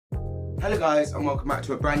Hello guys, and welcome back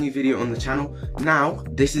to a brand new video on the channel. Now,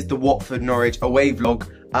 this is the Watford Norwich away vlog.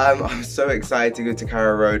 I'm so excited to go to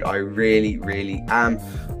Carrow Road. I really am.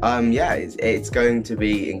 Yeah, it's going to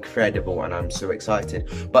be incredible and I'm so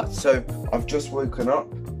excited. But so I've just woken up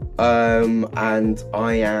and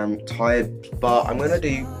I am tired, but I'm gonna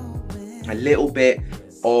do a little bit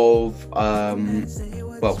of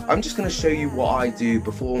well, I'm just going to show you what I do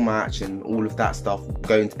before match and all of that stuff,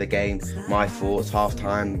 going to the game, my thoughts, half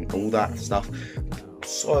time, all that stuff.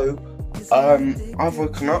 So, I've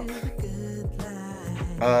woken up,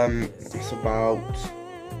 it's about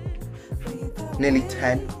nearly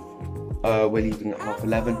 10, we're leaving at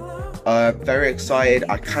 11:30. Very excited,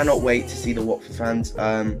 I cannot wait to see the Watford fans.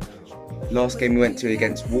 Last game we went to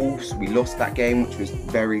against Wolves, we lost that game, which was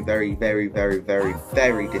very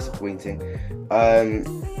disappointing.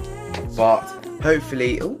 But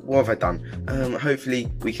hopefully, what have I done? Hopefully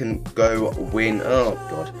we can go win. Oh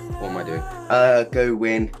God, what am I doing? Go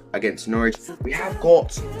win against Norwich. We have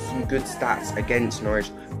got some good stats against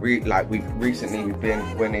Norwich. We've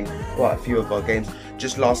been winning quite a few of our games.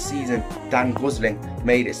 Just last season, Dan Gosling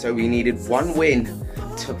made it so we needed one win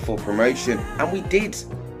for promotion, and we did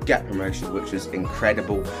get promotion, which was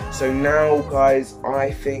incredible. So now guys,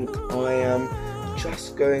 I think I am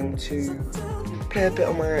just going to play a bit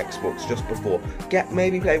on my Xbox just before,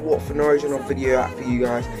 maybe play Watford Norwich and I'll video out for you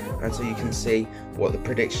guys, and so you can see what the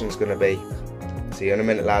prediction is going to be. See you in a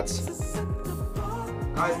minute, lads.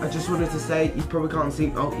 Guys, I just wanted to say, you probably can't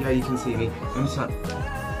see, oh yeah, you can see me.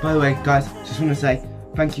 By the way guys, just want to say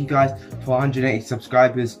thank you guys for 180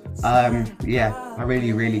 subscribers. Yeah, I really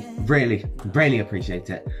appreciate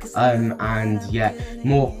it. And yeah,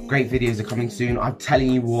 more great videos are coming soon. I'm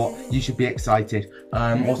telling you what, you should be excited.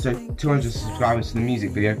 Also 200 subscribers to the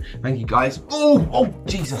music video. Thank you guys. Oh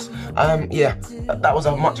Jesus. Yeah, that was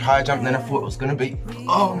a much higher jump than I thought it was gonna be.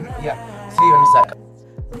 Yeah, see you in a sec.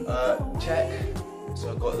 Check. So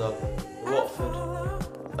I've got the Watford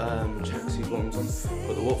tracksuit bottoms on,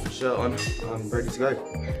 got the Watford shirt on, I'm ready to go.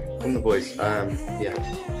 On the boys, yeah.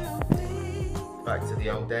 Back to the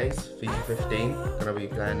old days, FIFA 15, gonna be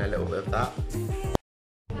playing a little bit of that.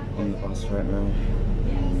 On the bus right now,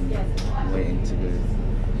 waiting to go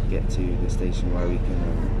get to the station where we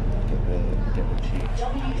can get the tube.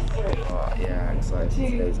 Yeah, excited for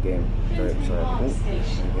today's game, very excited. Oh,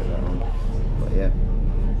 get that on, but yeah.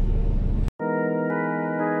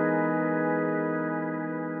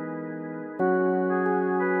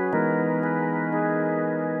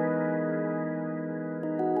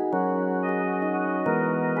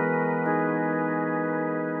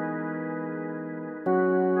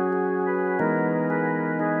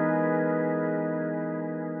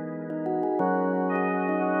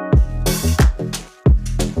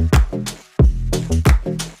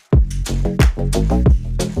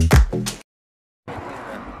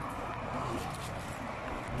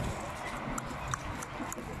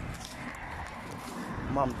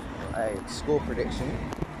 Mum, a score prediction.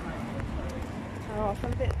 Oh, I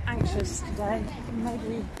feel a bit anxious today.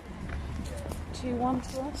 Maybe 2-1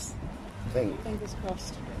 to us. Fingers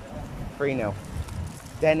crossed. 3-0.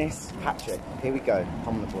 Dennis, Patrick. Here we go.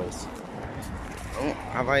 Come on, the boys. Oh,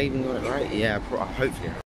 have I even got it right? Yeah,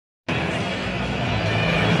 hopefully.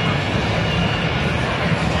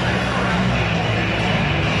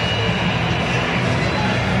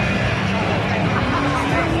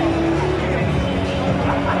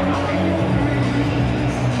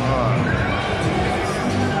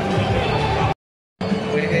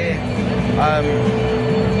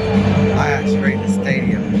 I actually rate the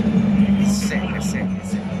stadium. It's sick. We're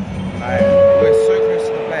so close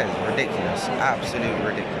to the players, ridiculous, absolutely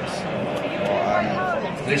ridiculous.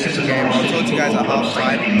 But, yeah, I'll talk to you guys at half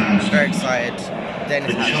time. I'm very excited.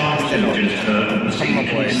 Dennis actually still on. Come on,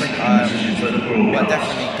 boys. But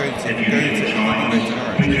definitely go to Norwich.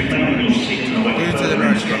 Go to the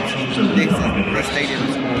Norwich game. The stadium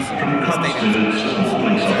is awesome. The stadium is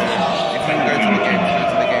awesome. So if you can go to the games, go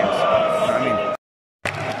to the games.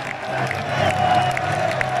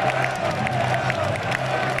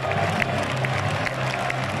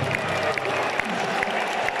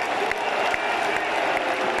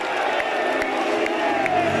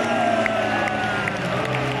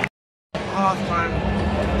 Half time,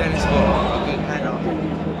 Dennis got a good header.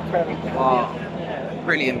 Wow,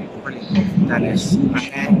 brilliant. brilliant goal from Dennis. And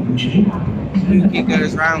then Luki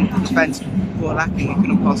goes round the defence, poor lacking, he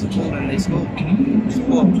couldn't pass the ball and they scored.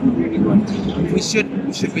 We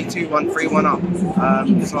should be 2-1, 3-1 up.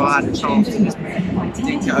 So I had a chance to just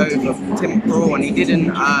dink it over Tim Krul and he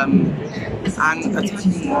didn't. And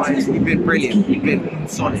attacking wise, we've been brilliant, we've been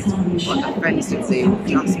solid. But defensively, we've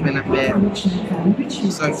just been a bit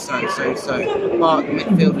so. But the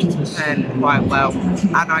midfield was defend quite well.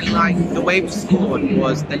 And I like the way we scored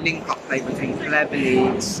was the link up play between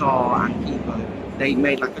Cleverly, Saar and Pico. They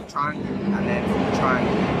made like a triangle, and then from the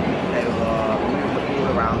triangle they were moving the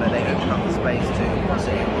ball around and they opened up the space to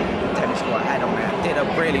Tennis got ahead on it. Did a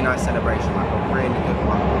really nice celebration, like a really good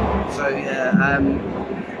one. So yeah,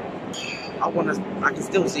 I can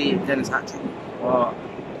still see Dennis hat-trick, but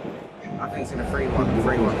I think it's in a 3-1.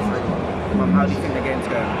 How do you think the game's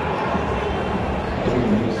going?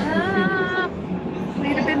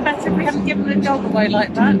 We'd have been better if we hadn't given a goal away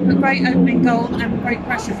like that. A great opening goal and great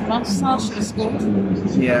pressure from us. Saar should have scored.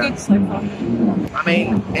 Yeah. Good so far. I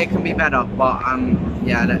mean, it can be better, but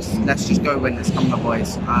yeah, let's just go win this. Come on,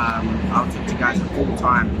 boys. I'll talk to you guys full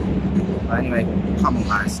time. But anyway, come on,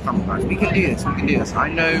 guys. We can do this. I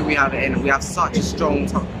know we have it in. We have such a strong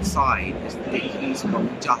top side. It's ridiculous, but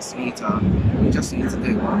we just need to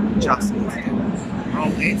do it. Oh,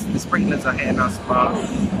 the sprinklers are hitting us, but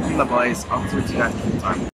come on, boys. I'll talk to you guys full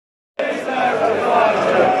time.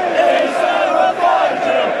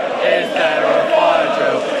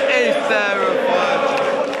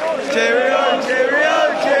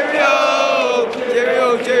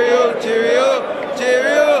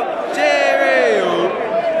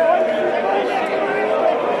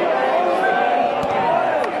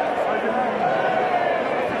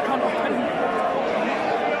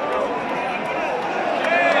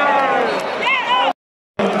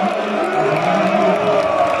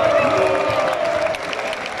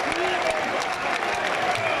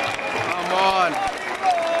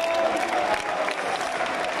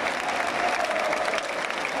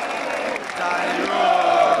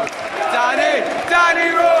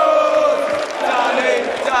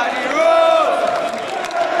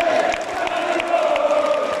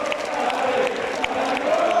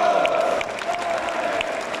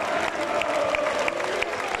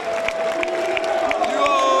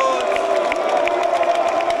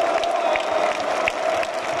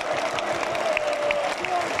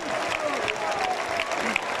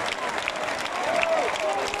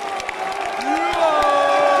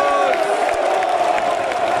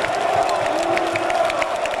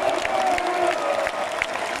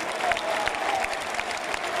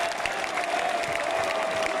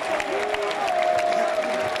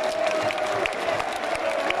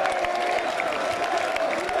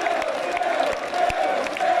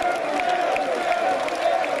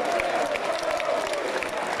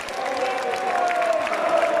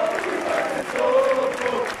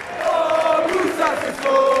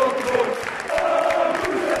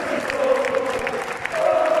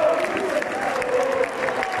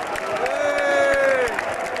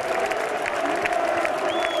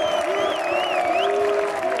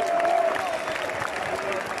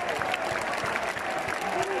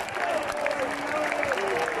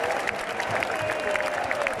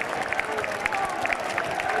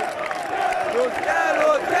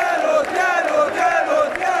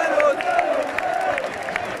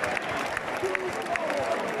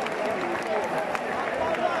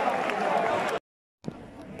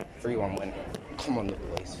 Win. Come on, the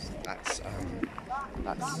boys. That's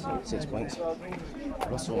 6 points. I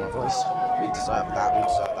lost all my voice. We deserve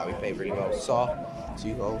that. We played really well. Saar,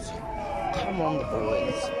 2 goals. Come on, the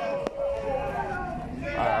boys.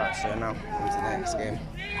 Alright, so now on to the next game.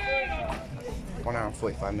 1 hour and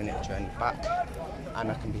 45-minute journey back,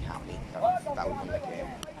 and I can be happy that we won the game.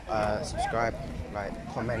 Subscribe, like,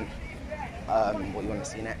 comment what you want to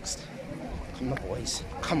see next. Come on the boys.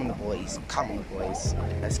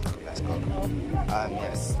 Let's go.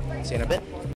 Yes. See you in a bit.